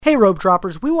Hey Rope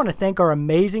Droppers, we want to thank our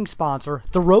amazing sponsor,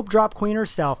 the Rope Drop Queen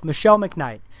herself, Michelle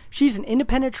McKnight. She's an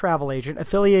independent travel agent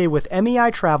affiliated with MEI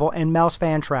Travel and Mouse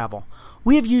Fan Travel.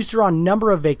 We have used her on a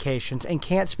number of vacations and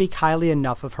can't speak highly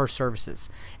enough of her services.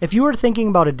 If you are thinking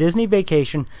about a Disney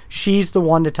vacation, she's the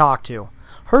one to talk to.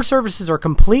 Her services are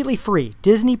completely free.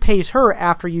 Disney pays her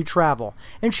after you travel,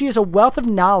 and she has a wealth of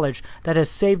knowledge that has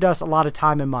saved us a lot of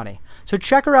time and money. So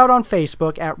check her out on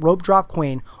Facebook at Rope Drop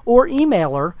Queen or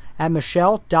email her at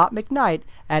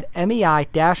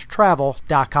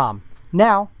michelle.mcknight@mei-travel.com.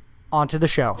 Now, on to the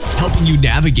show. Helping you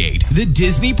navigate the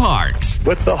Disney parks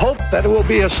with the hope that it will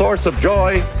be a source of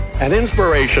joy and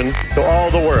inspiration to all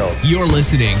the world. You're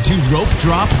listening to Rope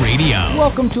Drop Radio.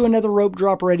 Welcome to another Rope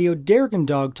Drop Radio. Derek and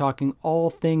Doug talking all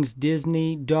things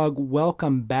Disney. Doug,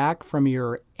 welcome back from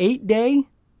your 8-day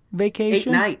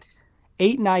vacation.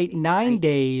 8-night, 9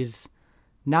 days,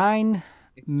 9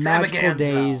 magical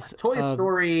days. Toy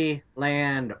Story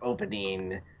Land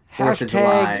opening.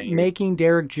 Hashtag making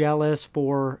Derek jealous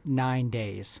for 9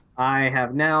 days. I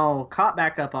have now caught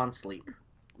back up on sleep.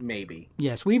 Maybe.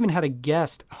 Yes, we even had a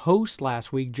guest host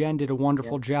last week. Jen did a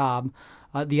wonderful job.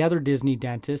 The other Disney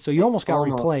dentist. So you almost got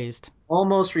replaced.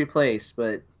 Almost replaced,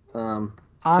 but I'm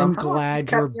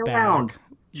glad you're back.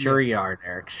 Sure you are,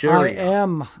 Derek. Sure you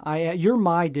am. You're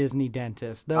my Disney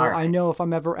dentist. Though right. I know if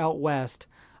I'm ever out west,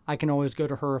 I can always go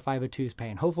to her if I have a tooth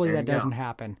pain. Hopefully that doesn't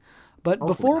happen. But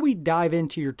before we dive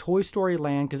into your Toy Story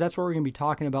Land, because that's what we're going to be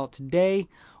talking about today,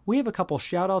 we have a couple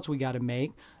shout-outs we got to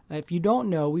make. If you don't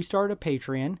know, we started a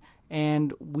Patreon,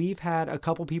 and we've had a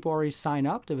couple people already sign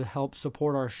up to help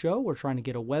support our show. We're trying to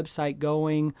get a website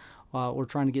going. We're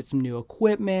trying to get some new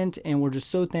equipment, and we're just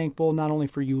so thankful not only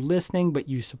for you listening, but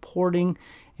you supporting.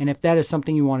 And if that is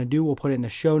something you want to do, we'll put it in the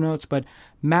show notes. But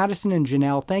Madison and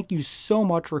Janelle, thank you so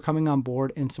much for coming on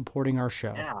board and supporting our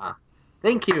show. Yeah.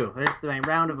 Thank you. There's my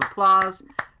round of applause.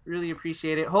 Really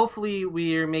appreciate it. Hopefully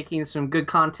we are making some good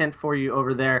content for you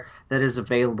over there that is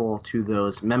available to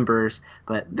those members.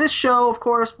 But this show, of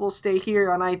course, will stay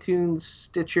here on iTunes,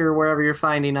 Stitcher, wherever you're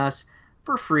finding us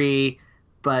for free.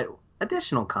 But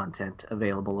additional content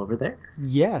available over there.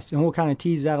 Yes, and we'll kind of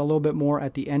tease that a little bit more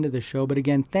at the end of the show. But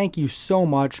again, thank you so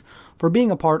much for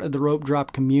being a part of the Rope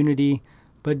Drop community.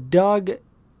 But Doug,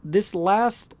 this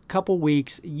last couple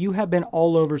weeks, you have been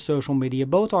all over social media,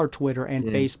 both our Twitter and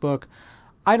Facebook.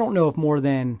 I don't know if more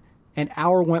than an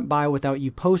hour went by without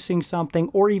you posting something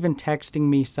or even texting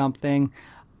me something.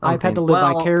 I've had to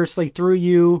live vicariously through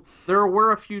you. There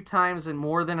were a few times and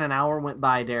more than an hour went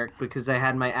by, Derek, because I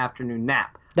had my afternoon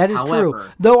nap. That is true.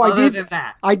 Though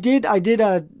I did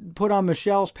put on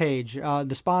Michelle's page,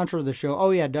 the sponsor of the show.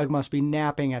 Oh yeah, Doug must be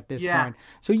napping at this point.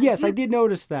 So yes, I did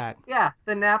notice that. Yeah,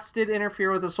 the naps did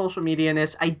interfere with the social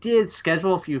media-ness. I did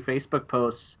schedule a few Facebook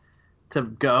posts to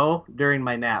go during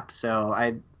my nap, so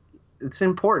it's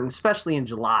important, especially in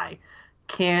July.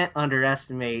 Can't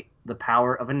underestimate the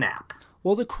power of a nap.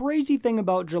 Well, the crazy thing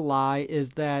about July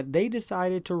is that they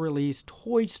decided to release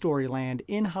Toy Story Land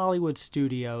in Hollywood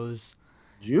Studios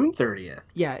June 30th.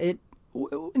 Yeah, an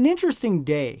interesting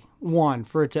day,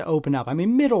 for it to open up. I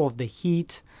mean, middle of the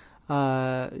heat,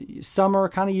 summer,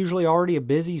 kind of usually already a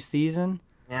busy season.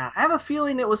 Yeah, I have a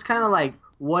feeling it was kind of like,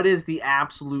 what is the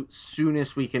absolute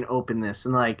soonest we can open this?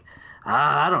 And like,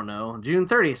 I don't know, June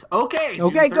 30th. Okay,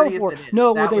 go for it.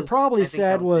 No, what they probably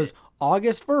said was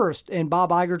August 1st, and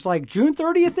Bob Iger's like, June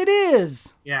 30th it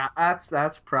is. Yeah,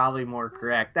 that's probably more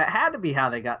correct. That had to be how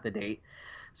they got the date.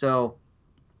 So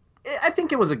I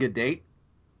think it was a good date.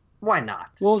 Why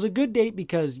not? Well, it was a good date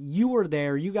because you were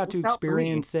there. You got to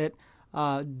experience it.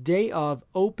 Day of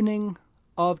opening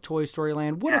of Toy Story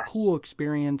Land. What a cool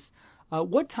experience.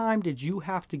 What time did you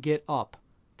have to get up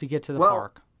to get to the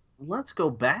park? Let's go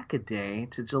back a day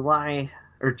to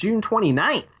June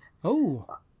 29th. Oh.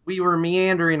 We were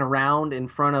meandering around in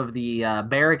front of the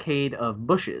barricade of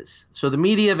bushes. So the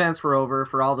media events were over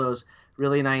for all those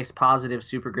really nice, positive,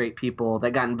 super great people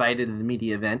that got invited to the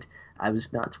media event. I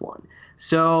was not one.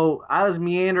 So I was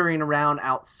meandering around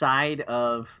outside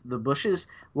of the bushes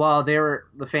while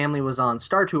the family was on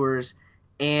Star Tours,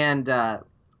 and a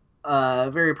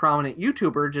very prominent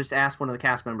YouTuber just asked one of the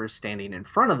cast members standing in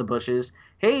front of the bushes,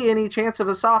 "Hey, any chance of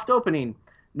a soft opening?"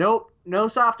 "Nope, no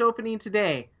soft opening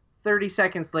today." 30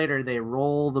 seconds later, they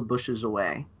roll the bushes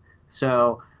away.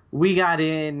 So we got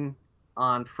in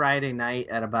on Friday night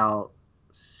at about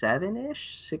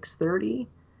 7-ish, 6:30,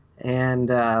 and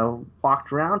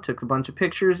walked around, took a bunch of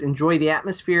pictures, enjoyed the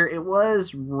atmosphere. It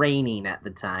was raining at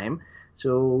the time,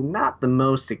 so not the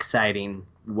most exciting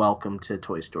welcome to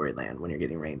Toy Story Land when you're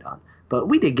getting rained on. But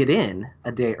we did get in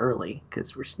a day early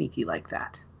because we're sneaky like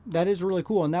that. That is really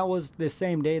cool. And that was the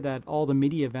same day that all the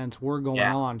media events were going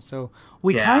on. So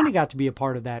we Yeah. kind of got to be a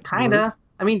part of that. Kind group. of.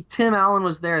 I mean, Tim Allen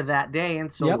was there that day,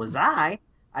 and so Yep. was I.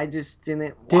 I just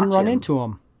didn't Didn't watch run him. into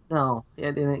him. No,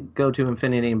 I didn't go to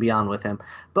Infinity and Beyond with him.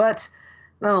 But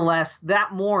nonetheless,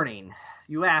 that morning,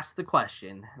 you asked the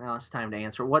question. Now it's time to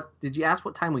answer. What did you ask?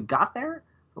 What time we got there?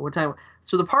 Or what time?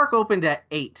 So the park opened at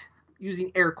 8,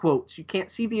 using air quotes. You can't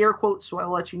see the air quotes, so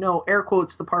I'll let you know. Air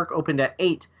quotes. The park opened at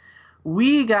 8.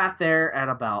 We got there at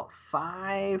about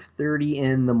 5:30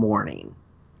 in the morning.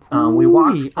 We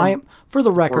walked. For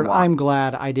the record, boardwalk. I'm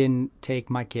glad I didn't take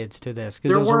my kids to this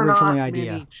because it There was were originally not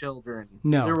idea. many children.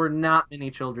 No. There were not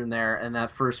many children there in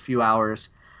that first few hours.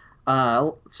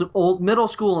 So old middle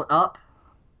school and up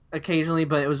occasionally,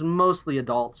 but it was mostly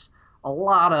adults. A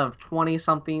lot of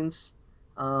 20-somethings.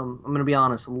 I'm going to be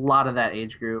honest, a lot of that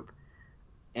age group.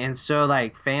 And so,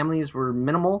 like, families were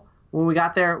minimal when we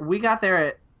got there. We got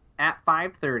there at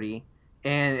 5:30.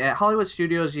 And at Hollywood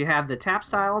Studios, you have the tap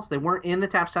styles. They weren't in the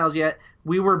tap styles yet.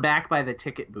 We were back by the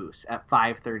ticket booths at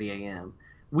 5:30 a.m.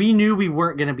 We knew we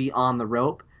weren't going to be on the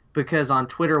rope because on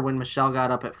Twitter, when Michelle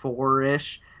got up at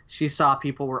 4-ish, she saw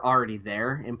people were already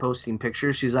there and posting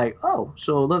pictures. She's like, oh,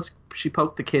 so she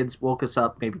poked the kids, woke us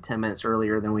up maybe 10 minutes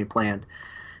earlier than we planned.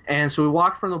 And so we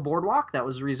walked from the boardwalk. That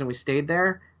was the reason we stayed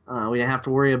there. We didn't have to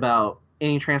worry about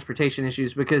any transportation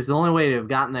issues because the only way to have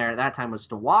gotten there at that time was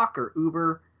to walk or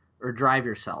Uber or drive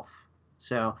yourself.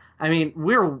 So, I mean,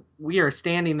 we are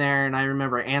standing there, and I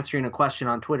remember answering a question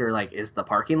on Twitter like, is the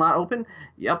parking lot open?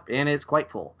 Yep, and it's quite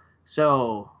full.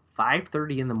 So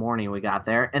 5:30 in the morning we got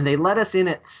there, and they let us in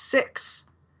at 6,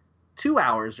 2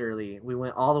 hours early. We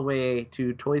went all the way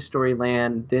to Toy Story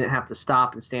Land, didn't have to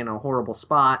stop and stand in a horrible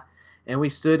spot, and we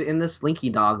stood in the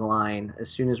Slinky Dog line as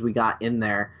soon as we got in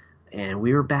there, and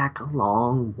we were back a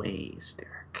long ways,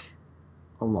 Derek.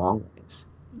 A long ways.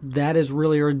 That is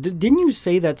really early. Didn't you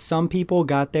say that some people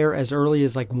got there as early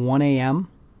as like 1 a.m.?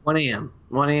 1 a.m.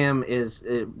 1 a.m. is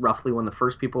roughly when the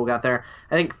first people got there.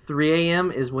 I think 3 a.m.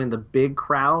 is when the big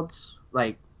crowds,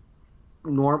 like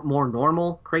more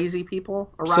normal, crazy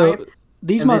people arrive. So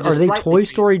these And are just they slightly Toy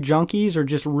crazy. Story junkies or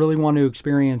just really want to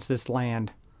experience this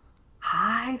land?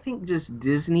 I think just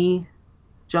Disney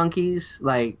junkies,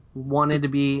 like, wanted to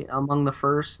be among the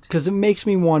first. Because it makes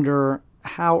me wonder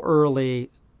how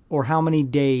early or how many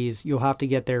days you'll have to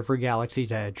get there for Galaxy's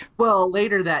Edge. Well,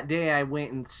 later that day, I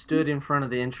went and stood in front of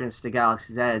the entrance to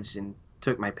Galaxy's Edge and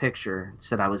took my picture and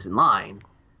said I was in line.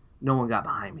 No one got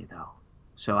behind me, though.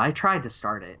 So I tried to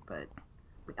start it, but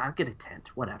I'll get a tent,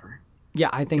 whatever. Yeah,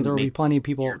 I think there will be plenty of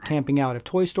people camping out. If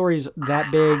Toy Story's that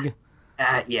big...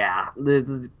 Yeah,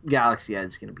 the Galaxy Edge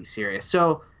is going to be serious.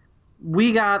 So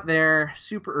we got there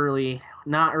super early,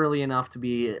 not early enough to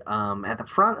be at the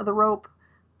front of the rope,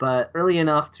 but early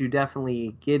enough to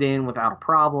definitely get in without a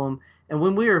problem. And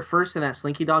when we were first in that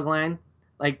Slinky Dog line,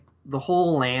 like, the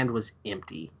whole land was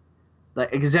empty.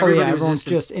 Like, because everybody was everyone's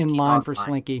just in line Dog for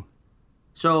Slinky.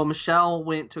 So Michelle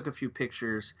went, took a few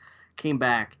pictures, came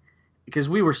back, because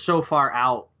we were so far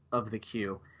out of the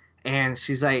queue. And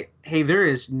she's like, hey, there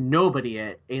is nobody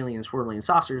at Alien Swirling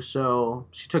Saucers. So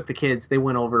she took the kids, they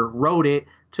went over, rode it,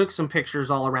 took some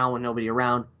pictures all around with nobody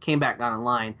around, came back, got in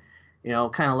line,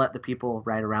 kind of let the people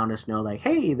right around us know, like,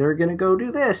 hey, they're going to go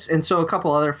do this. And so a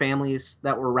couple other families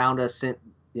that were around us sent,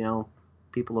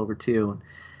 people over too.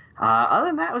 Other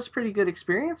than that, it was a pretty good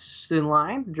experience. Just in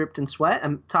line, dripped in sweat,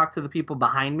 and talked to the people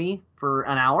behind me for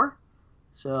an hour.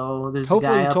 So there's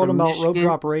Hopefully a guy you up told in them about Rope Michigan.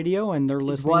 Drop Radio and they're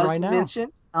listening Was right now.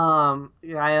 mentioned.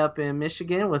 Guy up in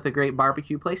Michigan with a great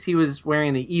barbecue place. He was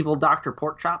wearing the Evil Dr.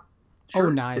 Pork Chop shirt. Oh,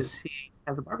 nice. 'cause he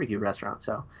has a barbecue restaurant.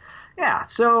 So, yeah.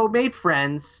 So made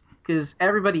friends because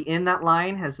everybody in that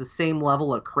line has the same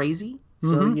level of crazy. So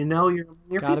Mhm.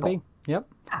 you're Gotta people. be. Yep.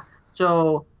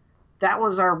 So that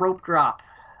was our rope drop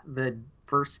the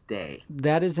first day.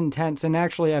 That is intense. And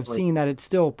actually, I've seen that it's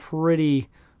still pretty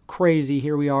crazy.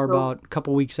 Here we are about a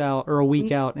couple weeks out or a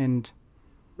week out. And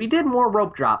We did more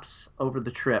rope drops over the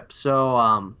trip.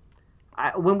 So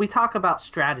when we talk about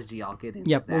strategy, I'll get into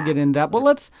that. we'll get into that. But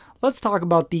let's talk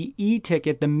about the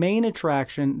e-ticket, the main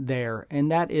attraction there.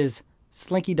 And that is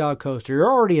Slinky Dog Coaster.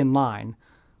 You're already in line.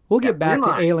 We'll get back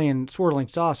to Alien Swirling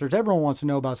Saucers. Everyone wants to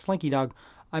know about Slinky Dog.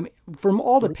 I mean, from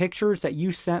all the pictures that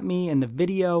you sent me and the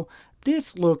video,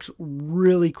 this looks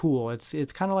really cool. It's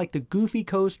kind of like the Goofy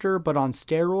coaster, but on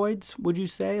steroids. Would you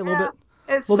say a little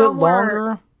bit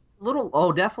longer?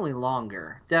 Definitely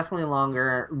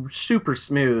longer. Super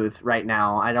smooth right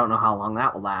now. I don't know how long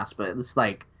that will last, but it's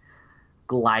like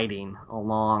gliding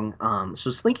along.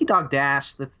 So Slinky Dog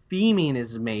Dash, the theming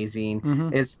is amazing.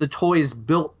 It's the toys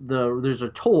built. There's a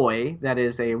toy that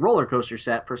is a roller coaster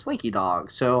set for Slinky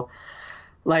Dog. So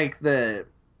like the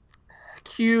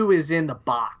queue is in the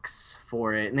box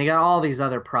for it, and they got all these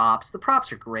other props. The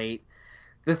props are great.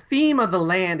 The theme of the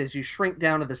land is you shrink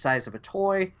down to the size of a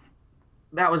toy.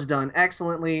 That was done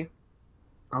excellently.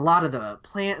 A lot of the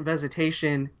plant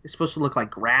vegetation is supposed to look like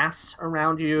grass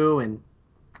around you, and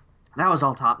that was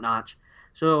all top notch.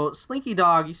 So Slinky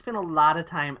Dog, you spend a lot of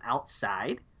time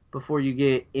outside before you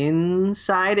get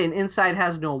inside, and inside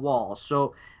has no walls.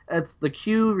 So the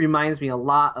queue reminds me a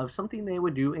lot of something they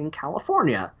would do in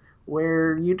California,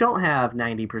 where you don't have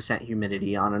 90%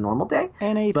 humidity on a normal day.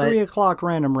 And a 3 o'clock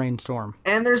random rainstorm.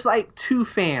 And there's like 2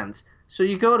 fans. So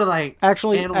you go to like...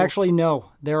 Actually,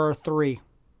 no. There are 3.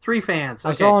 3 fans.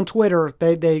 Okay. I saw on Twitter,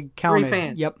 they counted. 3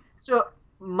 fans. Yep. So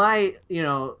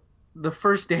the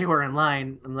first day we're in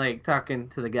line, I'm like talking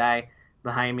to the guy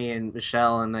behind me and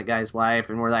Michelle and the guy's wife,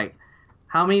 and we're like,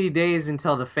 how many days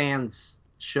until the fans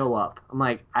show up? I'm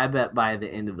like, I bet by the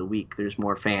end of the week there's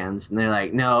more fans. And they're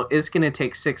like, no, it's going to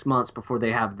take 6 months before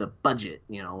they have the budget,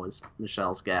 was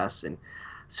Michelle's guess. And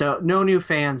so no new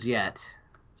fans yet.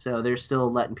 So they're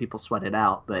still letting people sweat it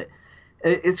out. But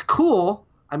it's cool.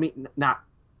 I mean, not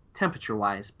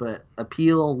temperature-wise, but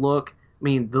appeal, look. I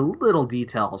mean, the little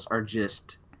details are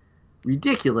just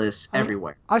ridiculous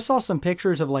everywhere. I saw some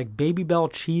pictures of like Baby Bell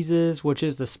cheeses, which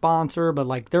is the sponsor, but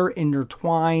like they're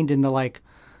intertwined into like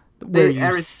where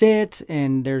you sit,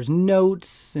 and there's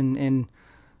notes and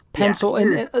pencil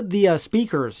and the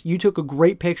speakers. You took a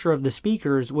great picture of the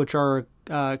speakers, which are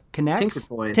Connects?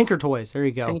 Tinker Toys. There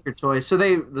you go. Tinker Toys. So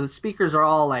the speakers are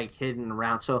all like hidden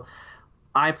around. So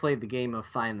I played the game of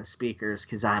find the speakers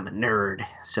because I'm a nerd.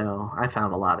 So I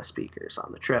found a lot of speakers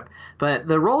on the trip. But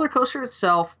the roller coaster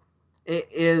itself, it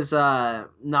is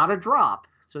not a drop.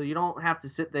 So you don't have to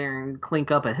sit there and clink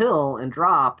up a hill and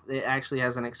drop. It actually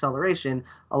has an acceleration,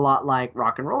 a lot like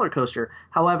Rock and Roller Coaster.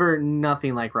 However,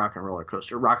 nothing like Rock and Roller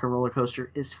Coaster. Rock and Roller Coaster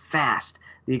is fast.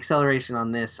 The acceleration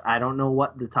on this, I don't know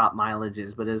what the top mileage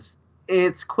is, but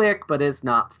it's quick, but it's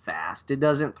not fast. It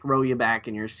doesn't throw you back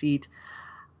in your seat.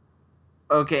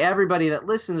 Okay, everybody that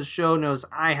listens to the show knows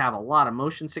I have a lot of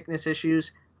motion sickness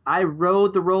issues. I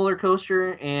rode the roller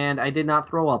coaster, and I did not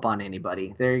throw up on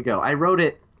anybody. There you go. I rode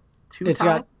it 2 times. It's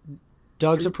got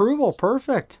Doug's approval.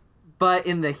 Perfect. But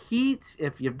in the heat,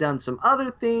 if you've done some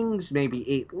other things, maybe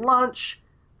ate lunch,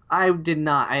 I did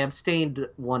not. I abstained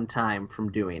 1 time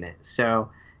from doing it. So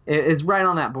it's right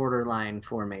on that borderline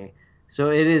for me. So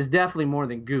it is definitely more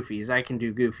than Goofies. I can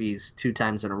do Goofies 2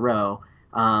 times in a row.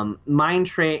 Mine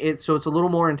Train, so it's a little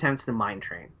more intense than Mine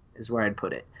Train, is where I'd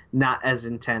put it. Not as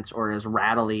intense or as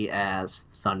rattly as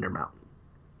Thunder Mountain.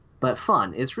 But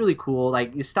fun. It's really cool.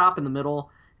 Like, you stop in the middle,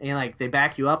 and like they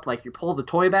back you up, like you pull the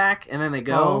toy back, and then they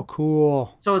go. Oh,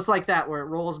 cool. So it's like that, where it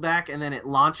rolls back, and then it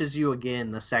launches you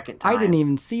again the second time. I didn't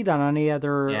even see that on any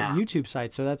other YouTube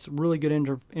site, so that's really good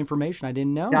information. I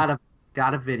didn't know.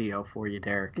 Got a video for you,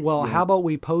 Derek. Well, how about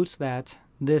we post that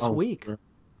this week?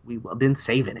 We've been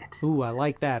saving it. Ooh, I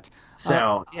like that.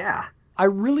 So, yeah. I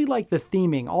really like the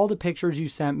theming. All the pictures you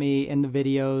sent me and the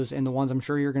videos and the ones I'm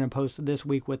sure you're going to post this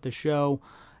week with the show,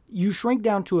 you shrink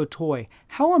down to a toy.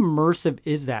 How immersive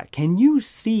is that? Can you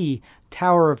see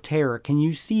Tower of Terror? Can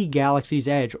you see Galaxy's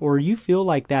Edge? Or you feel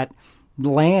like that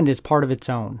land is part of its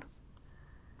own?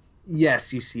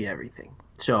 Yes, you see everything.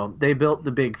 So they built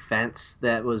the big fence.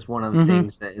 That was one of the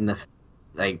things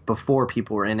that before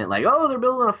people were in it, like, oh, they're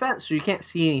building a fence so you can't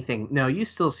see anything. No, you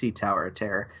still see Tower of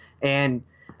Terror. And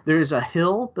there's a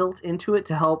hill built into it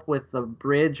to help with the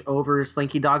bridge over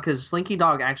Slinky Dog, because Slinky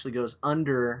Dog actually goes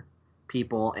under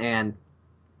people, and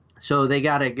so they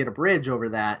got to get a bridge over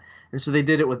that. And so they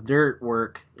did it with dirt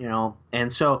work,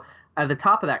 And so at the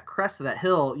top of that crest of that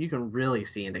hill, you can really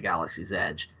see into Galaxy's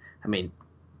Edge. I mean,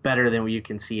 better than you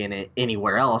can see in it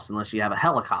anywhere else unless you have a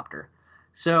helicopter.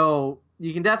 So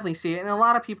you can definitely see it. And a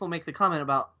lot of people make the comment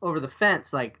about over the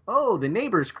fence, like, oh, the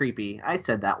neighbor's creepy. I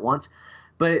said that once.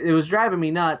 But it was driving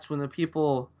me nuts when the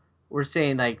people were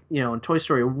saying, like, in Toy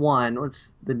Story 1,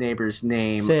 what's the neighbor's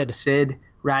name? Sid,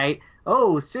 right?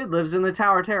 Oh, Sid lives in the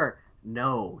Tower of Terror.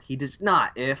 No, he does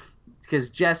not.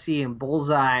 Because Jessie and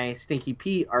Bullseye, Stinky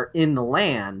Pete are in the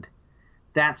land,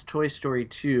 that's Toy Story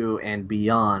 2 and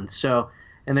beyond. So,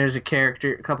 and there's a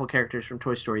couple characters from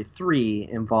Toy Story 3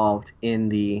 involved in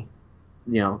the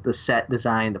set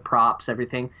design, the props,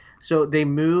 everything. So they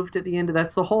moved at the end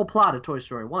that's the whole plot of Toy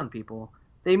Story 1, people.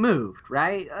 They moved,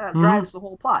 right? Drives the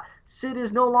whole plot. Sid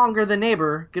is no longer the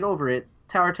neighbor. Get over it.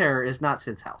 Tower of Terror is not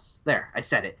Sid's house. There, I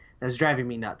said it. That was driving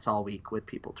me nuts all week with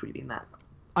people tweeting that.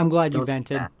 I'm glad you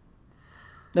vented.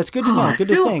 That's good to know. Good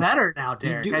to think. I feel better now,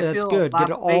 Derek. That's good. Get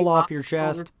it all off your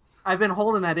chest. I've been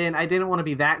holding that in. I didn't want to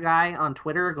be that guy on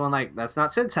Twitter going like, that's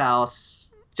not Sid's house.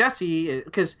 Jesse,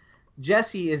 because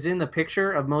Jesse is in the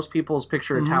picture of most people's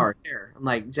picture of Tower of Terror. I'm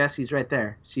like, Jesse's right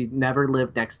there. She never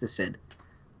lived next to Sid.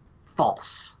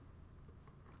 False.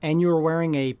 And you were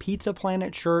wearing a Pizza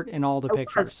Planet shirt in all the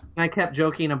pictures. I kept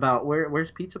joking about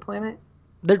where's Pizza Planet?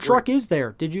 Their truck is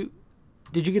there. Did you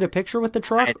get a picture with the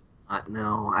truck?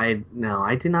 I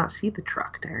did not see the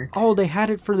truck, Derek. Oh, they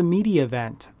had it for the media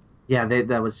event. Yeah,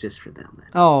 that was just for them. Then.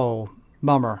 Oh,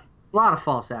 bummer. A lot of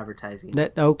false advertising.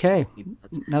 Okay.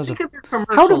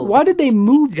 That why did they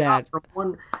move that?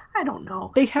 I don't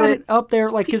know. They had it up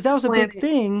there, like, because that was a big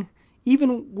thing.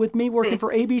 Even with me working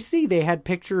for ABC, they had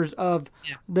pictures of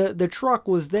the truck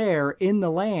was there in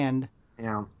the land.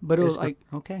 Yeah. But it was like,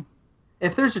 okay.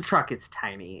 If there's a truck, it's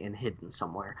tiny and hidden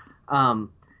somewhere.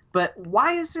 But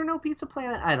why is there no Pizza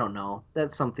Planet? I don't know.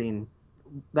 That's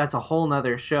a whole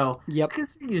nother show. Yep.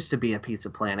 Because there used to be a Pizza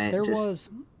Planet. There was.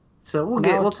 So we'll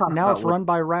talk about it. Now it's run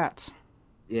by rats.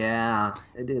 Yeah,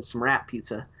 it is some rat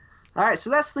pizza. All right,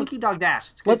 so that's Slinky Dog Dash.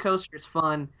 It's a good coaster. It's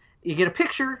fun. You get a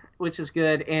picture, which is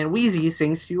good, and Wheezy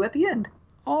sings to you at the end.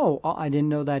 Oh, I didn't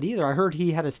know that either. I heard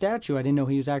he had a statue. I didn't know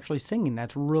he was actually singing.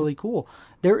 That's really cool.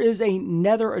 There is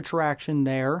another attraction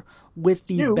there with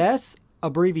the best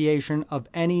abbreviation of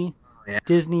any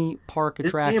Disney park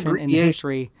attraction in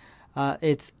history.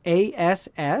 It's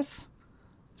ASS.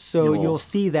 So you'll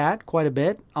see that quite a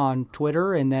bit on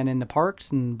Twitter and then in the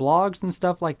parks and blogs and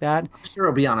stuff like that. I'm sure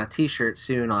it'll be on a T-shirt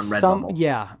soon on Redbubble.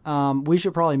 Yeah. We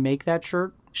should probably make that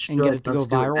shirt and get it to go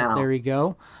viral. There you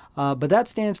go. But that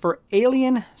stands for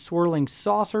Alien Swirling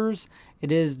Saucers.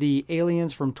 It is the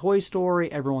aliens from Toy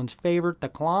Story, everyone's favorite, the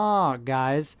Claw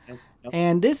guys. Yep.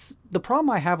 And the problem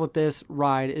I have with this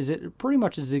ride is it pretty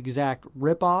much is the exact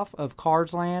ripoff of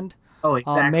Cars Land. Oh,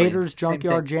 exactly. Mater's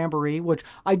Junkyard Jamboree, which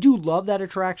I do love that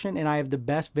attraction, and I have the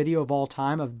best video of all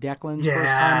time of Declan's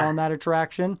first time on that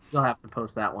attraction. You'll have to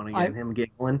post that one again, him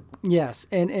giggling. Yes,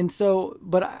 and so,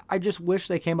 but I just wish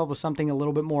they came up with something a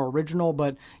little bit more original,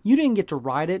 but you didn't get to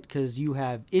ride it because you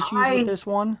have issues with this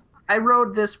one. I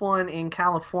rode this one in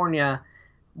California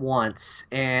once,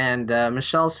 and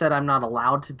Michelle said I'm not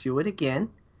allowed to do it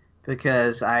again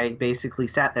because I basically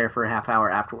sat there for a half hour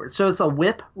afterwards. So it's a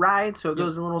whip ride, so it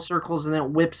goes in little circles and then it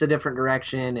whips a different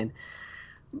direction. And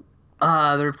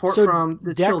the report from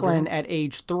the Declan children at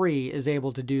age 3 is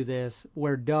able to do this,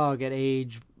 where Doug at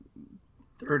age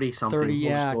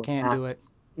 30-something can't do it.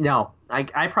 No,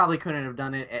 I probably couldn't have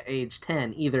done it at age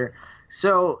 10 either.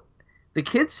 So the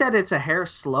kids said it's a hair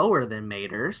slower than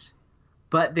Mater's,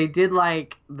 but they did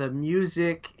like the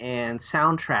music and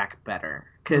soundtrack better.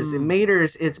 Because in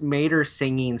Mater's, it's Mater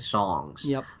singing songs.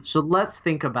 Yep. So let's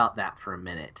think about that for a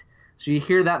minute. So you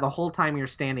hear that the whole time you're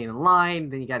standing in line,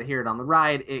 then you got to hear it on the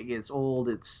ride. It gets old.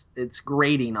 It's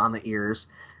grating on the ears.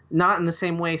 Not in the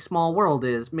same way Small World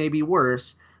is, maybe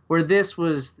worse, where this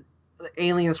was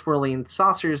Alien Swirling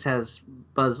Saucers has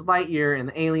Buzz Lightyear and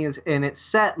the aliens, and it's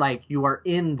set like you are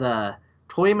in the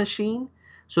toy machine.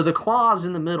 So the claw's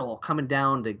in the middle coming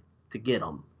down to get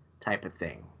them type of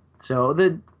thing. So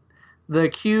the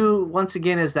cue, once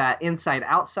again, is that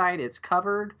inside-outside, it's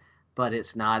covered, but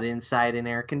it's not inside and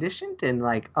air-conditioned. And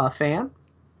like a fan,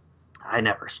 I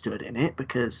never stood in it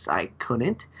because I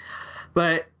couldn't.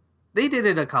 But they did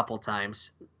it a couple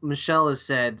times. Michelle has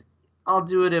said, I'll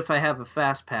do it if I have a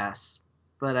fast pass,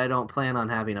 but I don't plan on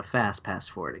having a fast pass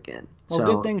for it again. Well,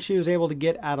 good thing she was able to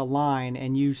get out of line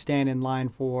and you stand in line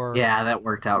for... Yeah, that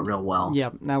worked out real well.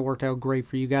 Yep, that worked out great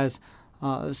for you guys.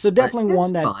 So definitely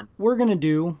one that we're going to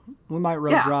do. We might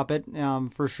road drop it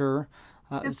for sure.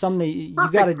 Something you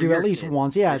got to do at least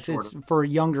once. Yeah, it's for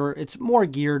younger. It's more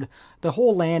geared. The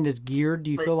whole land is geared.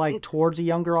 Do you feel like towards a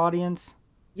younger audience?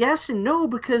 Yes and no,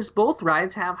 because both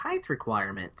rides have height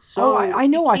requirements. So I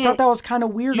know. I thought that was kind of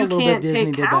weird. A little bit Disney did that.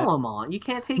 You can't take Callum on. You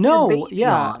can't take your baby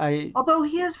on. Although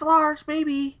he is large,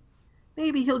 maybe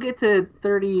he'll get to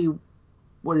 30.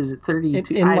 What is it?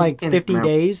 32 in like 50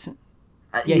 days.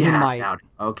 Yeah, he might.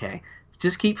 Okay,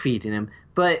 just keep feeding him.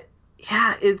 But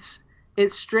yeah, it's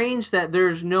strange that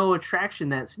there's no attraction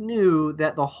that's new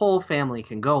that the whole family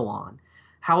can go on.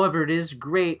 However, it is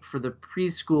great for the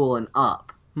preschool and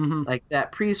up. Mm-hmm. Like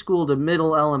that preschool to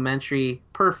middle elementary,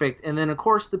 perfect. And then, of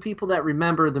course, the people that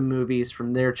remember the movies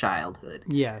from their childhood.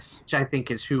 Yes. Which I think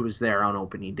is who was there on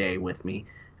opening day with me.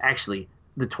 Actually,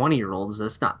 the 20-year-olds,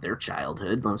 that's not their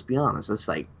childhood. Let's be honest. That's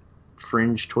like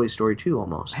fringe Toy Story 2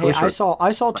 almost. Hey, I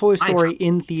saw Toy Story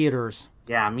in theaters.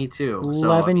 Yeah, me too.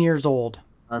 11 years old.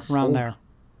 Around there.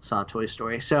 Saw Toy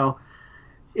Story. So,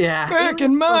 yeah. Back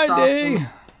in my day.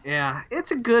 Yeah,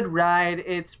 it's a good ride.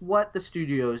 It's what the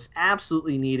studios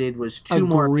absolutely needed was two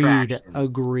more attractions.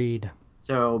 Agreed.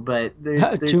 So, but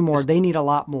two more. They need a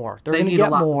lot more. They're going to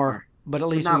get more, but at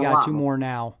least we got two more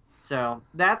now. So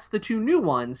that's the two new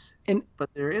ones. But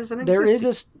there is an there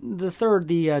is the third,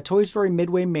 the Toy Story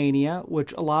Midway Mania,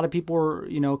 which a lot of people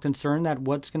are concerned that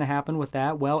what's going to happen with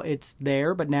that. Well, it's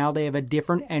there, but now they have a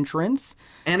different entrance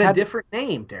and a different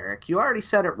name. Derek, you already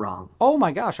said it wrong. Oh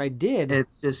my gosh, I did.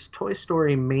 It's just Toy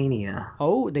Story Mania.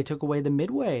 Oh, they took away the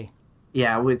Midway.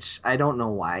 Yeah, which I don't know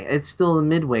why. It's still a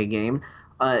Midway game.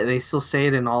 They still say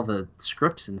it in all the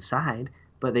scripts inside,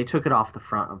 but they took it off the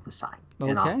front of the sign.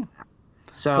 Okay.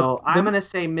 So I'm going to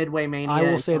say Midway Mania. I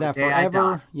will say that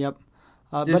forever. Yep.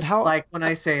 But how? Like when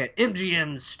I say it,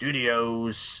 MGM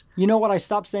Studios. You know what? I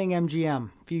stopped saying MGM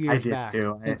a few years back.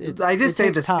 I did too. I just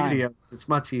say the studios. It's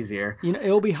much easier.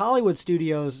 It'll be Hollywood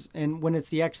Studios, and when it's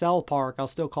the XL Park, I'll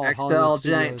still call it Hollywood Studios. XL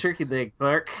Giant Turkey Leg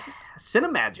Park.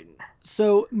 Cinemagine.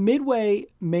 So Midway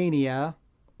Mania,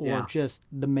 or just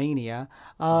the Mania,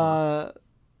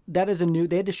 that is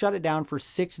they had to shut it down for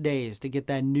 6 days to get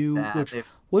that new, which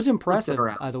was impressive,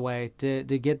 by the way, to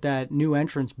get that new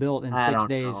entrance built in 6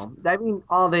 days. I mean,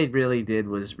 all they really did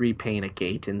was repaint a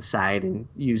gate inside and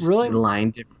use the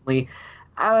line differently.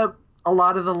 A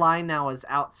lot of the line now is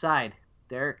outside,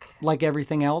 Derek. Like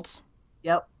everything else?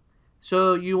 Yep.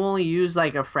 So you only use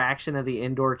like a fraction of the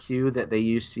indoor queue that they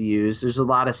used to use. There's a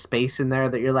lot of space in there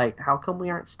that you're like, how come we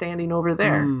aren't standing over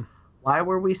there? Why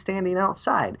were we standing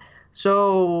outside?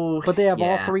 So, but they have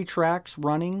all three tracks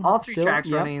running. All three tracks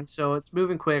running, so it's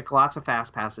moving quick. Lots of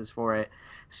fast passes for it.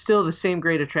 Still the same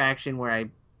great attraction where I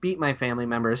beat my family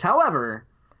members. However,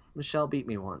 Michelle beat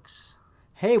me once.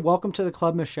 Hey, welcome to the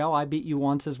club, Michelle. I beat you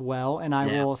once as well, and I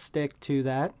will stick to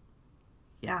that.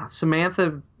 Yeah,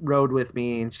 Samantha rode with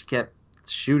me, and she kept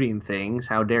shooting things.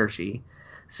 How dare she?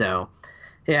 So,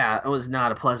 yeah, it was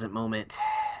not a pleasant moment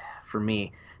for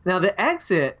me. Now, the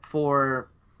exit for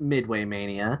Midway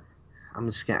Mania, I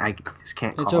just can't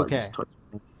call it's okay. It just Toy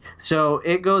Story. So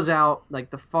it goes out like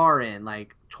the far end,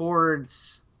 like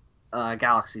towards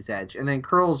Galaxy's Edge, and then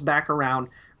curls back around,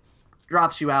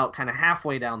 drops you out kind of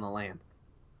halfway down the land.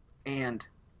 And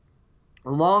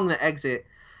along the exit,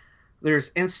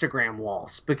 there's Instagram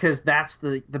walls, because that's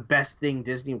the best thing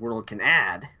Disney World can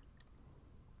add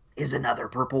is another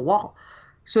purple wall.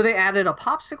 So they added a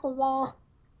popsicle wall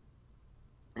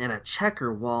and a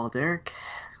checker wall, Derek.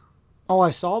 Oh,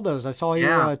 I saw those. I saw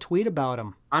your tweet about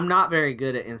them. I'm not very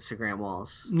good at Instagram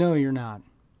walls. No, you're not.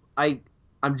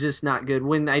 I'm just not good.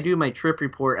 When I do my trip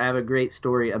report, I have a great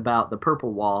story about the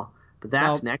purple wall, but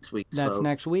that's next week. That's folks.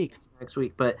 Next week. Next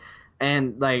week.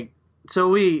 So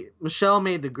Michelle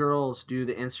made the girls do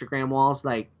the Instagram walls.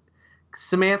 Like,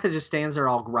 Samantha just stands there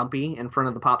all grumpy in front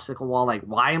of the popsicle wall. Like,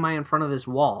 why am I in front of this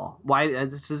wall? Why?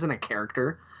 This isn't a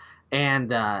character.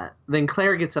 And then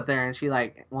Claire gets up there and she,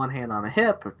 like, one hand on a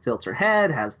hip, tilts her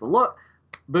head, has the look.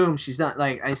 Boom, she's not,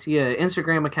 like, I see an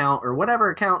Instagram account or whatever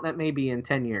account that may be in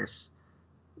 10 years.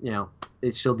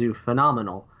 She'll do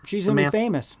phenomenal. She's going to be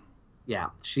famous. Yeah,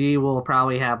 she will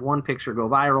probably have one picture go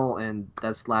viral, and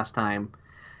that's the last time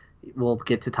we'll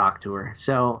get to talk to her.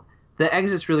 So the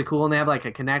exit's really cool, and they have, like,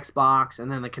 a Connects box, and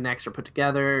then the Connects are put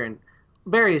together, and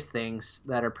various things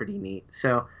that are pretty neat.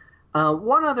 So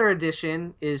one other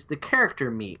addition is the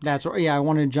character meet. That's right. Yeah, I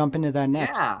want to jump into that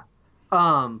next. Yeah.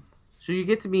 So you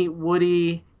get to meet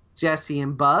Woody, Jesse,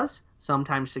 and Buzz,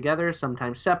 sometimes together,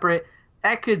 sometimes separate.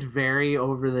 That could vary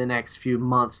over the next few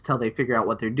months till they figure out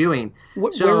what they're doing.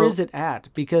 Where is it at?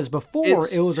 Because before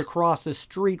it was across the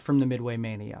street from the Midway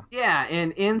Mania. Yeah,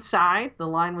 and inside, the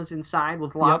line was inside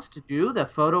with lots to do. The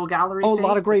photo gallery. Oh, a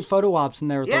lot of great photo ops in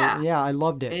there. Yeah, I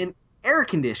loved it. And air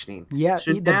conditioning. Yeah,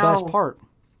 the best part.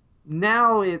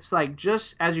 Now it's like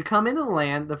just as you come into the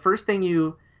land, the first thing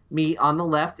you meet on the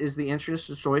left is the entrance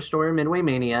to Toy Story Midway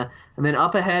Mania, and then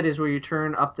up ahead is where you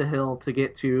turn up the hill to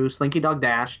get to Slinky Dog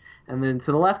Dash, and then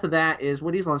to the left of that is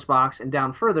Woody's Lunchbox, and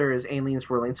down further is Alien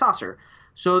Swirling Saucer.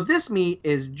 So this meet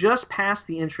is just past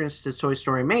the entrance to Toy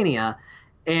Story Mania,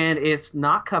 and it's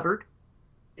not covered,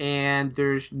 and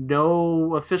there's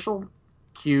no official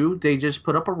queue. They just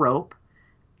put up a rope.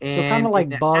 So kind of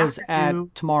like Buzz at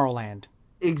Tomorrowland.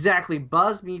 Exactly.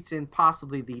 Buzz meets in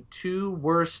possibly the two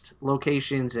worst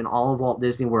locations in all of Walt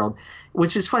Disney World,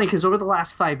 which is funny because over the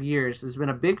last 5 years, there's been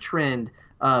a big trend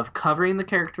of covering the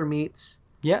character meets.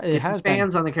 Yeah, it has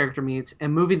fans on the character meets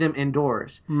and moving them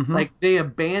indoors. Mm-hmm. Like, they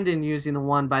abandoned using the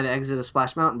one by the exit of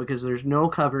Splash Mountain because there's no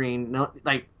covering,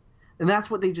 and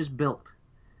that's what they just built.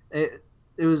 It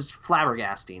was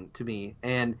flabbergasting to me.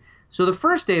 And so the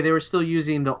first day they were still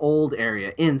using the old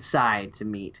area inside to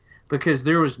meet. because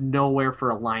there was nowhere for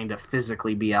a line to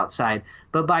physically be outside.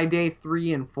 But by day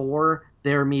 3 and 4,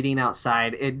 they were meeting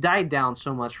outside. It died down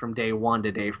so much from day 1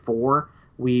 to day 4.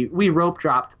 We rope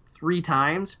dropped 3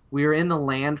 times. We were in the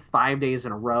land 5 days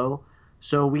in a row.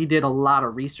 So we did a lot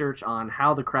of research on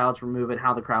how the crowds were moving,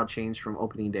 how the crowd changed from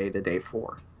opening day to day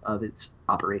 4 of its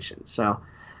operations. So,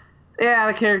 yeah,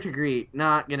 the character greet,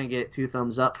 not going to get 2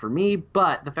 thumbs up for me.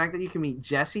 But the fact that you can meet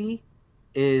Jessie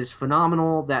is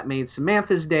phenomenal. That made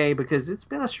Samantha's day, because it's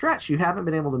been a stretch. You haven't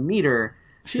been able to meet her.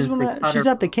 She's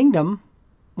at the Kingdom.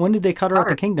 When did they cut her at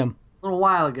the Kingdom? A little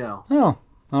while ago. Oh,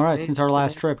 all right, since our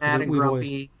last trip.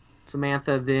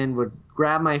 Samantha then would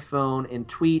grab my phone and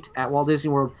tweet at Walt Disney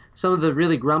World. Some of the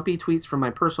really grumpy tweets from my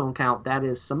personal account, that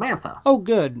is Samantha. Oh,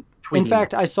 good. In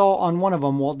fact, I saw on one of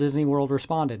them, Walt Disney World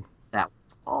responded. That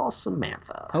was all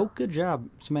Samantha. Oh, good job,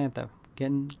 Samantha.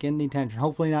 Getting the attention.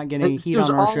 Hopefully not getting heat on our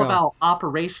show. This is all about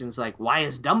operations, like, why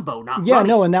is Dumbo not Yeah, running?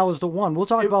 No, and that was the one. We'll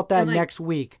talk about that next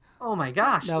week. Oh my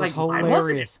gosh. That was hilarious. Why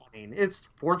wasn't it running? It's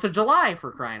 4th of July,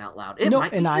 for crying out loud.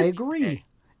 I agree. Today.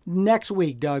 Next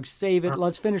week, Doug, save it.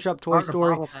 Let's finish up Toy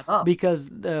Story, because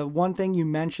the one thing you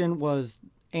mentioned was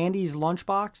Andy's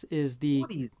lunchbox is the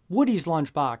Woody's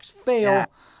lunchbox. Fail,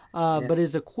 but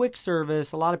is a quick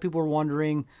service. A lot of people are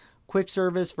wondering, quick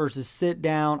service versus sit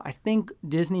down. I think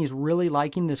Disney is really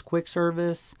liking this quick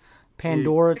service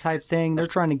Pandora type thing. They're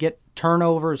trying to get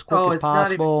turnover as quick as possible. It's not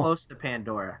even close to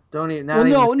Pandora.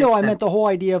 I meant the whole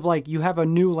idea of, like, you have a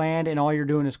new land and all you're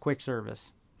doing is quick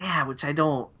service. Yeah, which I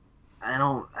don't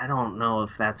know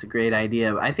if that's a great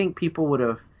idea. I think people would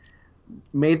have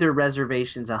made their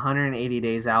reservations 180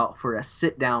 days out for a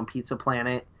sit-down Pizza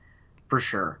Planet for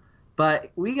sure.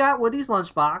 But we got Woody's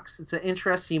Lunchbox. It's an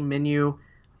interesting menu.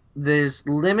 There's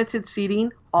limited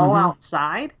seating all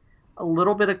outside, a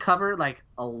little bit of cover, like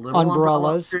a little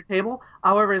umbrellas for your table.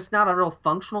 However, it's not a real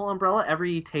functional umbrella.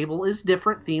 Every table is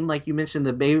different themed. Like you mentioned,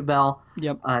 the Baby Bell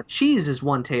cheese is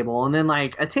one table, and then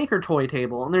like a Tinker Toy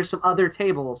table, and there's some other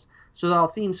tables. So they're all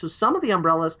themed. So some of the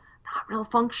umbrellas not real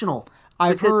functional.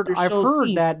 I've heard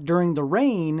that during the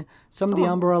rain, some of the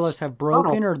umbrellas have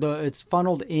broken or it's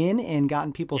funneled in and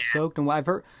gotten people soaked. And I've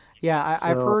heard,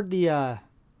 I've heard the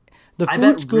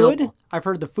food's good. I've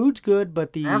heard the food's good,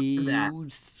 but the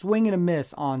swing and a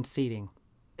miss on seating.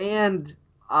 And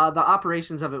the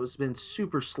operations of it has been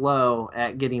super slow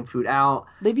at getting food out.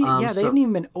 They haven't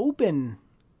even been open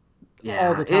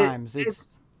all the times.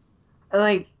 It's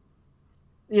like,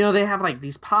 they have like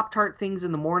these Pop-Tart things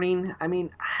in the morning. I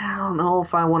mean, I don't know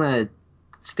if I want to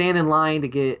stand in line to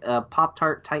get a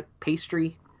Pop-Tart type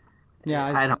pastry.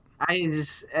 Yeah,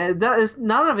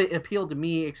 none of it appealed to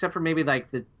me except for maybe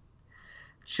like the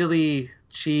chili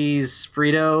cheese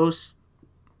Fritos.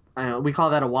 We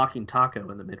call that a walking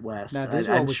taco in the Midwest. That is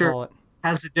what we call it.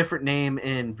 Has a different name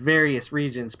in various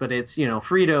regions, but it's,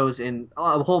 Fritos and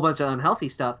a whole bunch of unhealthy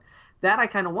stuff. That I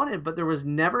kind of wanted, but there was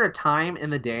never a time in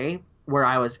the day where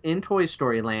I was in Toy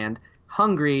Story Land,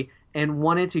 hungry, and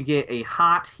wanted to get a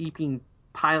hot, heaping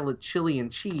pile of chili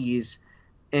and cheese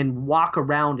and walk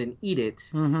around and eat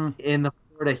it in the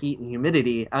Florida heat and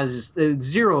humidity. I was just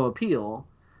zero appeal.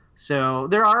 So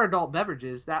there are adult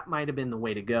beverages. That might have been the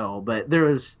way to go, but there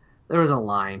was a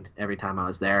line every time I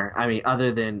was there. I mean,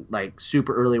 other than like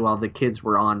super early while the kids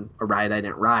were on a ride I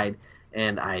didn't ride,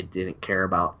 and I didn't care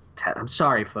about. I'm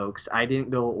sorry, folks. I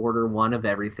didn't go order one of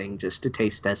everything just to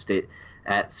taste test it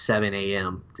at 7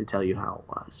 a.m. to tell you how it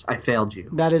was. I failed you.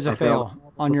 That is a fail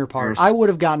on your part. I would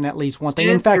have gotten at least one thing.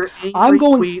 In fact, I'm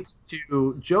going tweets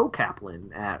to Joe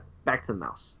Kaplan at Back to the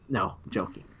Mouse. No,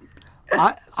 joking.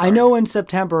 I know in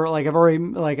September,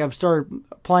 I've started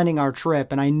planning our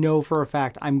trip, and I know for a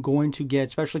fact I'm going to get,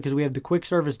 especially because we have the quick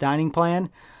service dining plan,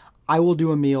 I will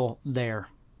do a meal there,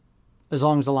 as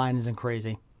long as the line isn't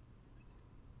crazy.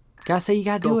 Gotta say, you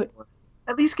gotta do it.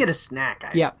 At least get a snack.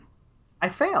 I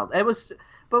failed.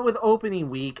 But with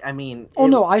opening week, I mean.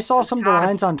 I saw some of the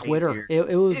lines on Twitter.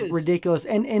 It was ridiculous,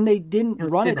 and they didn't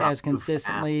run it as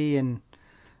consistently, and.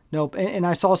 Nope, and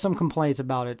I saw some complaints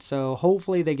about it, so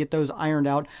hopefully they get those ironed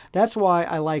out. That's why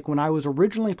I like when I was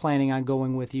originally planning on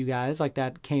going with you guys, like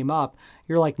that came up,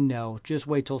 you're like, no, just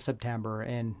wait till September,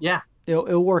 and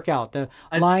it'll work out. The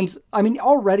lines,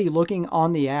 already looking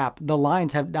on the app, the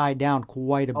lines have died down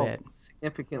quite a bit.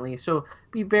 Significantly, so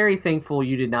be very thankful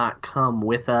you did not come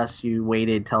with us. You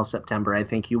waited till September. I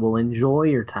think you will enjoy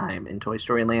your time in Toy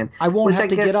Story Land. I won't have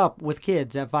to get up with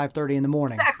kids at 5:30 in the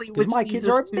morning. Exactly, because my kids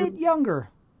are a bit younger.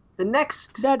 The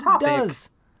next topic,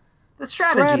 the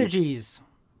strategies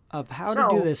of how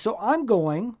to do this. So I'm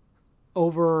going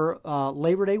over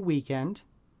Labor Day weekend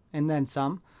and then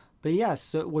some. But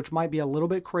yes, which might be a little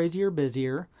bit crazier,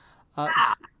 busier.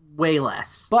 way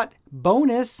less. But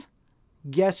bonus,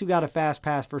 guess who got a fast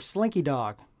pass for Slinky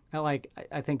Dog at like,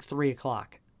 I think 3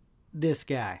 o'clock? This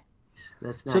guy.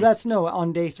 That's nice. So that's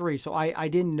on day 3. So I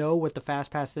didn't know what the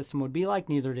fast pass system would be like.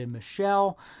 Neither did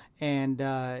Michelle. And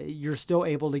you're still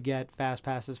able to get fast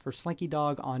passes for Slinky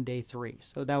Dog on day 3.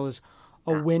 So that was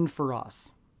a win for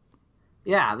us.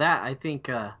 Yeah, that I think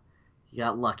you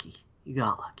got lucky. You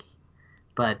got lucky.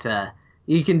 But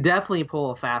you can definitely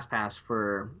pull a fast pass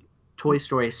for Toy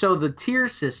Story. So the tier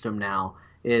system now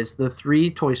is the 3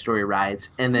 Toy Story rides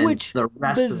and then the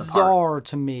rest of the park. Bizarre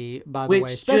to me, by the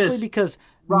way, especially because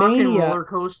Rock Mania and Roller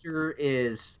Coaster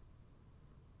is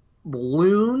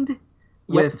ballooned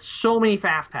with so many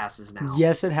fast passes now.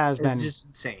 Yes, it has been. It's just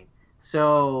insane.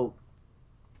 So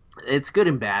it's good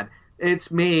and bad.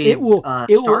 It's made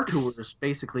Star Tours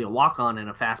basically a walk-on and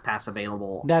a fast pass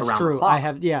available. That's around true. the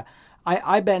clock.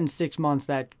 I bet in 6 months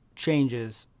that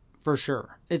changes for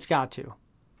sure. It's got to.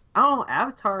 Oh,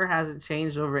 Avatar hasn't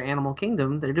changed over Animal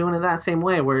Kingdom. They're doing it that same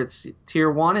way, where it's tier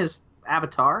 1 is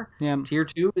Avatar, tier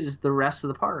 2 is the rest of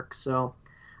the park. So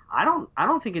I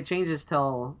don't think it changes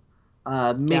till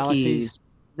Mickey's. Galaxies?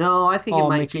 No, I think it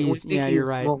might Mickey's, change. yeah, you're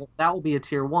right. Well, that will be a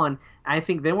tier 1. I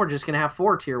think then we're just going to have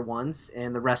 4 tier 1s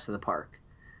and the rest of the park,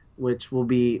 which will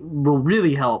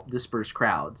really help disperse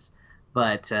crowds.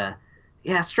 But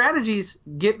strategies: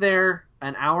 get there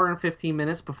an hour and 15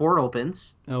 minutes before it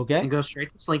opens. Okay. And go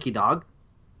straight to Slinky Dog.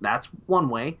 That's one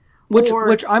way.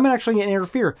 Which I'm actually going to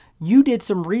interfere. You did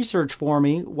some research for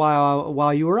me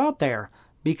while you were out there,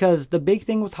 because the big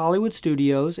thing with Hollywood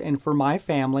Studios and for my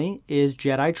family is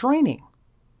Jedi training.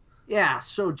 Yeah,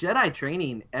 so Jedi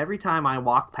training, every time I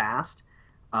walked past,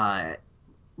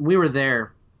 we were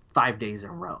there 5 days in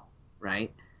a row,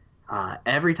 right?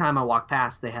 Every time I walked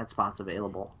past, they had spots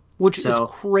available. Which is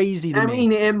crazy to me. I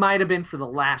mean, it might have been for the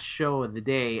last show of the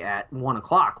day at 1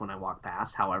 o'clock when I walked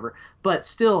past, however. But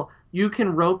still, you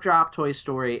can rope drop Toy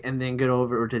Story and then get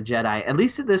over to Jedi, at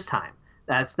least at this time.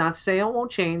 That's not to say it won't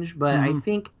change, but I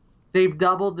think they've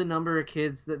doubled the number of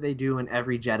kids that they do in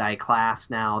every Jedi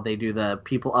class now. They do the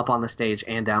people up on the stage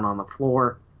and down on the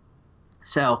floor.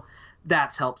 So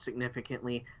that's helped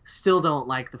significantly. Still don't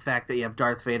like the fact that you have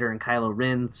Darth Vader and Kylo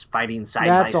Ren fighting side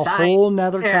by side. That's a whole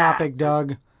nother topic,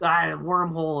 Doug.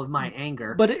 Wormhole of my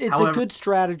anger. But it's a good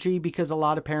strategy, because a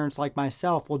lot of parents like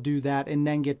myself will do that and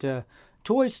then get to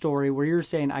Toy Story, where you're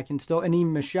saying I can still, and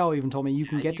even Michelle even told me you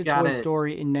can get to Toy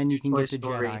Story and then you can get to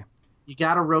Jedi. You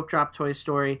got to rope drop Toy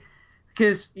Story,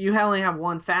 because you only have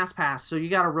one fast pass, so you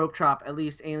got to rope drop at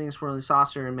least Alien Swirling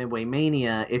Saucer and Midway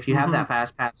Mania if you have that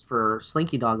fast pass for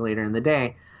Slinky Dog later in the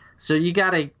day. So you got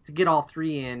to get all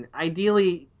 3 in.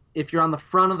 Ideally, if you're on the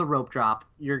front of the rope drop,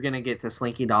 you're going to get to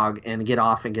Slinky Dog and get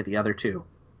off and get the other 2.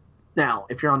 Now,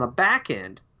 if you're on the back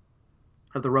end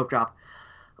of the rope drop,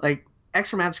 like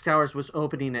Extra Magic Hours was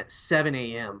opening at 7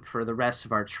 a.m. for the rest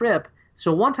of our trip.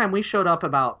 So one time we showed up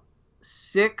about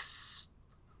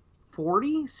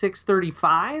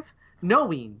 6:35,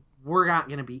 knowing we're not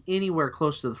going to be anywhere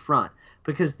close to the front,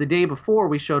 because the day before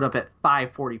we showed up at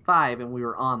 5:45 and we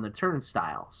were on the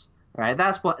turnstiles. Right,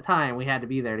 that's what time we had to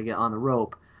be there to get on the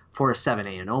rope for a 7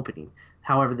 a.m. opening.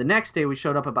 However, the next day we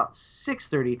showed up about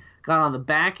 6:30, got on the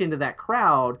back end of that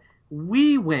crowd.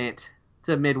 We went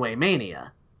to Midway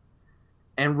Mania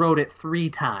and rode it 3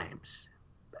 times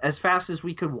as fast as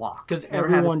we could walk. Because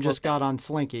everyone just got on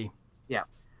Slinky. Yeah.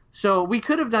 So we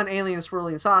could have done Alien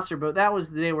Swirling Saucer, but that was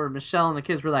the day where Michelle and the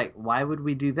kids were like, why would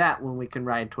we do that when we can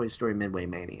ride Toy Story Midway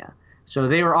Mania? So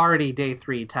they were already day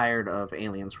 3 tired of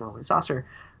Alien Swirling Saucer.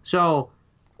 So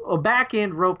a back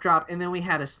end rope drop, and then we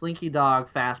had a Slinky Dog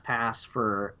fast pass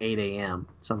for 8 a.m.,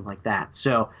 something like that.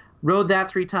 So rode that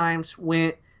 3 times,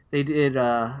 they did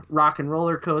Rock and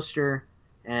Roller Coaster,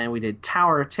 and we did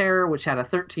Tower of Terror, which had a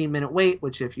 13-minute wait,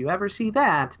 which if you ever see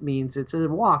that means it's a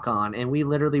walk-on, and we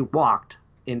literally walked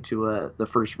into the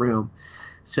first room.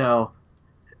 So,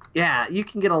 yeah, you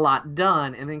can get a lot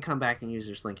done and then come back and use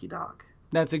your Slinky Dog.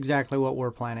 That's exactly what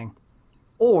we're planning.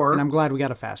 And I'm glad we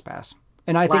got a fast pass.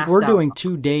 And I think we're doing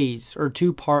 2 days, or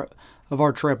 2 part of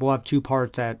our trip. We'll have 2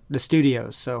 parts at the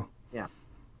studios. So yeah,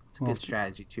 it's a good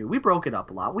strategy too. We broke it up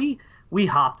a lot. We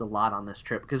hopped a lot on this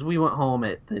trip because we went home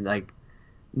at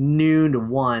noon to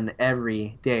 1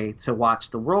 every day to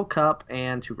watch the World Cup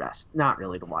and to rest. Not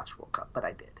really to watch World Cup, but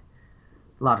I did.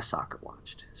 A lot of soccer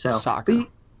watched. So soccer. But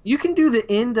you can do the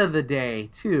end of the day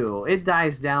too. It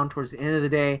dies down towards the end of the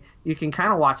day. You can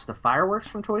kind of watch the fireworks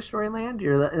from Toy Story Land.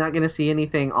 You're not going to see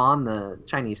anything on the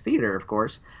Chinese theater, of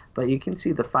course, but you can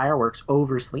see the fireworks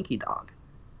over Slinky Dog.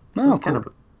 That's kind of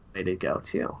a way to go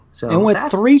too. So, and with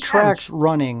 3 tracks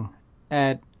running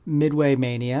at Midway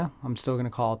Mania, I'm still going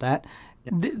to call it that,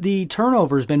 The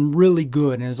turnover has been really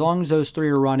good, and as long as those 3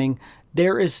 are running,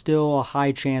 there is still a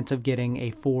high chance of getting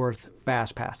a 4th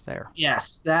Fast Pass there.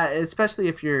 Yes, that especially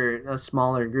if you're a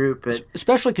smaller group. But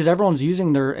especially because everyone's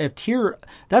using tier.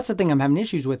 That's the thing I'm having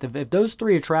issues with. If those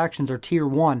 3 attractions are tier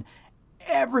 1,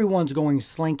 everyone's going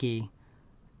Slinky.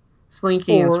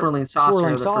 Slinky and Swirling Saucer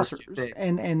Swirling are the Saucers. first 2 picks.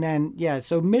 And then,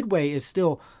 so Midway is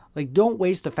still, like, don't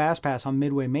waste the Fast Pass on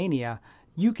Midway Mania.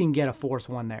 You can get a 4th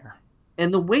one there.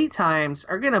 And the wait times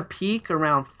are going to peak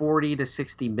around 40 to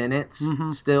 60 minutes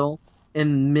still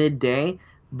in midday,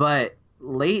 but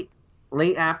late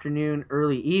afternoon,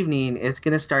 early evening, it's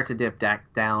going to start to dip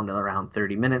back down to around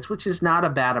 30 minutes, which is not a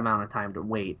bad amount of time to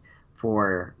wait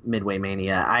for Midway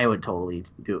Mania. I would totally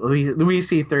do it. We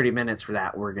see 30 minutes for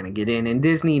that. We're going to get in, and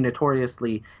Disney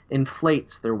notoriously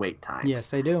inflates their wait times.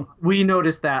 Yes, they do. We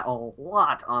noticed that a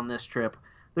lot on this trip.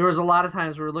 There was a lot of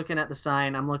times we were looking at the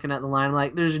sign, I'm looking at the line, I'm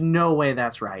like, there's no way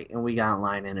that's right. And we got in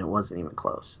line, and it wasn't even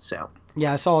close. So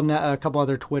yeah, I saw a couple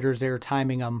other Twitters, they were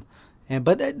timing them.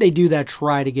 But they do that,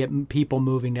 try to get people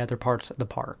moving to other parts of the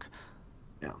park.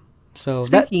 Yeah. So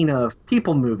speaking of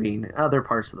people moving other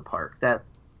parts of the park, that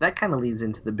kind of leads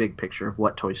into the big picture of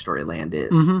what Toy Story Land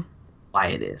is, why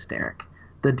it is, Derek.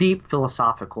 The deep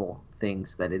philosophical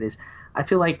things that it is. I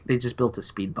feel like they just built a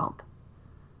speed bump.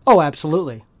 Oh,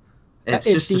 absolutely. It's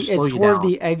toward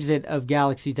the exit of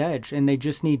Galaxy's Edge, and they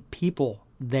just need people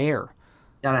there.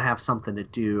 You gotta have something to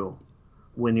do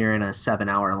when you're in a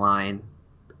 7-hour line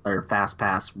or Fast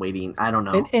Pass waiting. I don't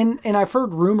know. And I've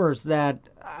heard rumors that,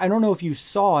 I don't know if you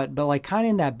saw it, but like kind of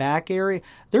in that back area,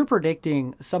 they're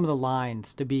predicting some of the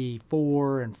lines to be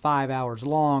 4 and 5 hours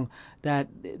long, that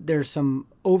there's some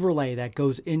overlay that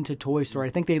goes into Toy Story.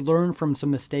 I think they learned from some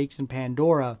mistakes in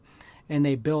Pandora, and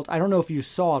they built, I don't know if you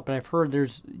saw it, but I've heard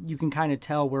you can kind of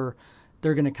tell where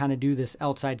they're going to kind of do this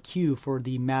outside queue for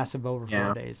the massive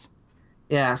overflow days.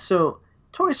 Yeah, so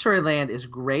Toy Story Land is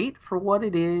great for what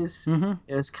it is.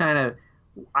 It was kind of,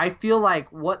 I feel like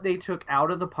what they took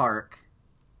out of the park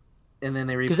and then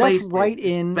they replaced it. Because that's right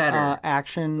in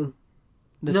Action,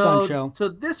 the stunt show. So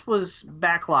this was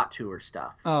backlot tour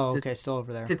stuff. Oh, okay, still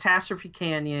over there. Catastrophe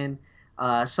Canyon,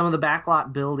 some of the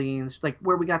backlot buildings, like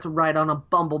where we got to ride on a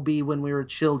bumblebee when we were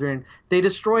children. They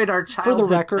destroyed our childhood. For the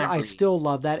record, memory. I still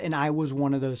love that, and I was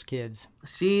one of those kids.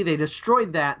 See, they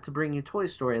destroyed that to bring you Toy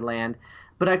Story Land.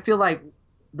 But I feel like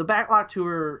the backlot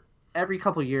tour every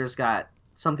couple of years got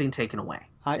something taken away.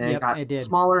 It did.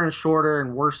 Smaller and shorter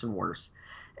and worse and worse.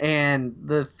 And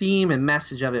the theme and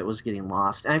message of it was getting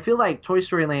lost. And I feel like Toy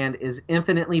Story Land is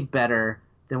infinitely better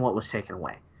than what was taken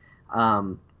away.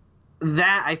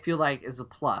 That I feel like is a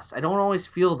plus. I don't always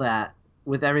feel that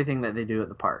with everything that they do at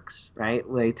the parks, right?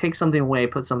 They take something away,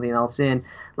 put something else in,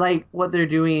 like what they're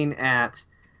doing at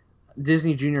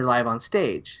Disney Junior Live on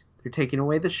Stage. They're taking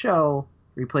away the show,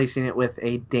 replacing it with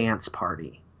a dance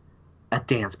party. A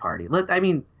dance party. I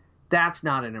mean, that's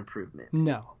not an improvement.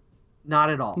 No.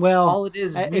 Not at all. Well, all it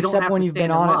is we except don't have when to you've stand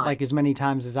been in on line. it like as many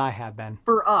times as I have been.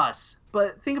 For us.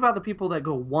 But think about the people that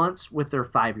go once with their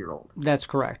 5-year-old. That's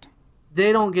correct.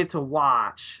 They don't get to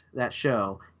watch that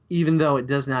show, even though it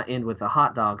does not end with a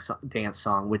hot dog dance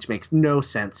song, which makes no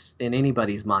sense in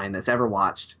anybody's mind that's ever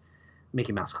watched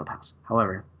Mickey Mouse Clubhouse.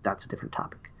 However, that's a different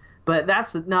topic. But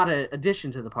that's not an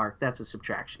addition to the park. That's a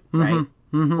subtraction, right?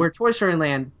 Where Toy Story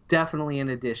Land, definitely an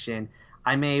addition.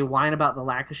 I may whine about the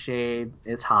lack of shade.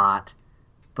 It's hot.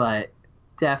 But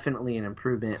definitely an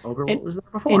improvement over what was there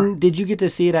before. And did you get to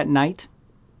see it at night?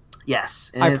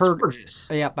 Yes. And I've it's heard, gorgeous.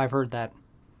 Yep, I've heard that.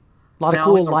 A lot of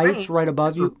cool lights right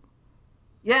above you.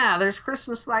 Yeah, there's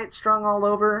Christmas lights strung all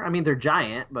over. I mean, they're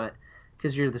giant, but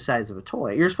because you're the size of a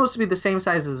toy. You're supposed to be the same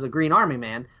size as a Green Army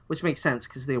Man, which makes sense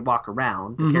because they walk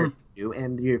around, the characters do,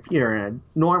 and if you're a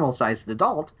normal-sized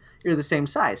adult, you're the same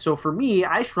size. So for me,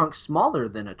 I shrunk smaller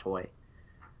than a toy.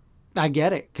 I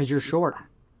get it, because you're short.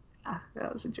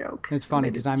 That was a joke. It's funny,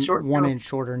 because I'm 1 inch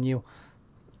shorter than you.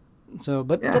 So,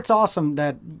 but that's awesome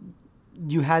that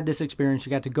you had this experience. You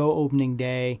got to go opening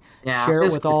day, share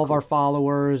it with all of our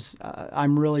followers.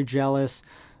 I'm really jealous.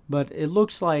 But it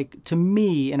looks like, to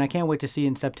me, and I can't wait to see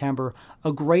in September,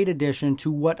 a great addition to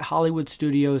what Hollywood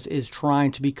Studios is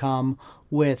trying to become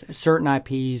with certain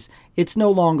IPs. It's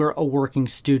no longer a working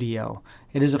studio.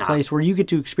 It is a place where you get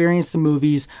to experience the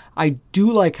movies. I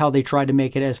do like how they tried to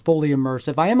make it as fully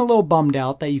immersive. I am a little bummed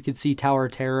out that you could see Tower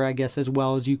of Terror, I guess, as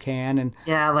well as you can. And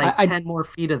 10 more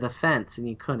feet of the fence, and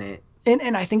you couldn't.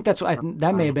 And I think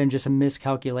that may have been just a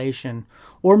miscalculation.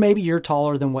 Or maybe you're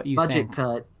taller than what you think. Budget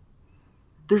cut.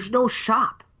 There's no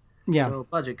shop. Yeah. So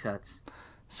budget cuts.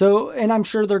 So, and I'm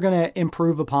sure they're going to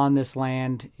improve upon this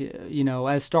land,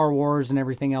 as Star Wars and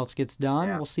everything else gets done.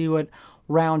 Yeah. We'll see what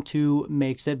round 2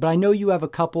 makes it. But I know you have a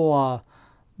couple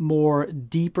more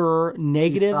deeper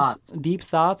negatives, deep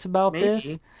thoughts about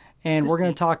this. And we're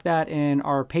going to talk that in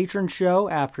our patron show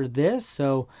after this.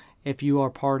 So if you are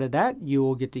part of that, you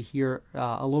will get to hear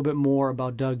a little bit more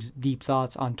about Doug's deep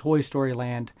thoughts on Toy Story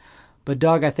Land. But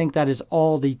Doug, I think that is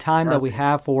all the time that we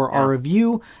have for our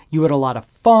review. You had a lot of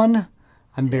fun.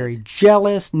 I'm very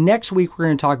jealous. Next week, we're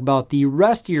going to talk about the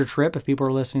rest of your trip. If people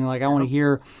are listening, I want to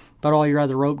hear about all your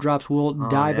other rope drops, we'll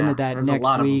dive into that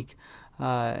next week.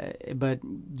 But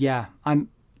yeah, it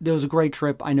was a great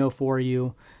trip, I know, for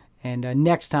you. And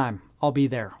next time, I'll be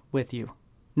there with you.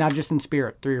 Not just in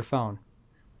spirit, through your phone.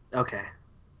 Okay.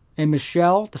 And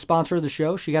Michelle, the sponsor of the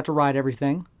show, she got to ride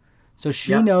everything. So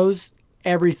she knows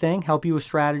everything, help you with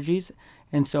strategies.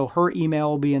 And so her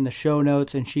email will be in the show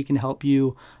notes, and she can help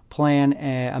you plan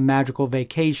a magical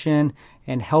vacation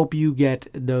and help you get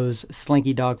those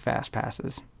Slinky Dog Fast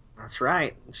Passes. That's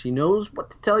right. She knows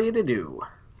what to tell you to do.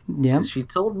 Yeah. She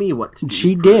told me what to do.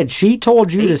 She did. She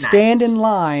told you to stand in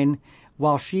line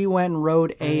while she went and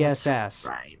rode ASS. That's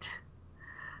right.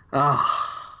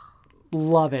 Oh.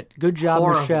 Love it. Good job,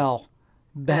 Michelle.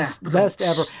 Best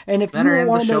ever. And if you were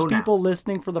one of those people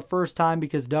listening for the first time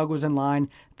because Doug was in line,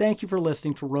 thank you for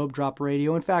listening to Rope Drop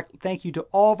Radio. In fact, thank you to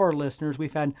all of our listeners.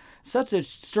 We've had such a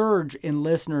surge in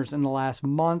listeners in the last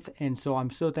month, and so I'm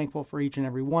so thankful for each and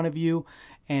every one of you.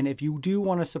 And if you do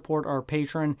want to support our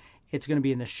patron, it's going to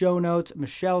be in the show notes.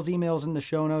 Michelle's email's in the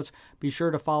show notes. Be sure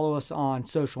to follow us on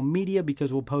social media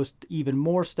because we'll post even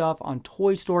more stuff on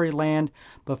Toy Story Land.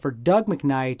 But for Doug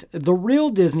McKnight, the real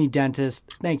Disney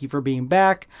dentist, thank you for being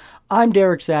back. I'm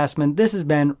Derek Sassman. This has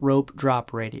been Rope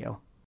Drop Radio.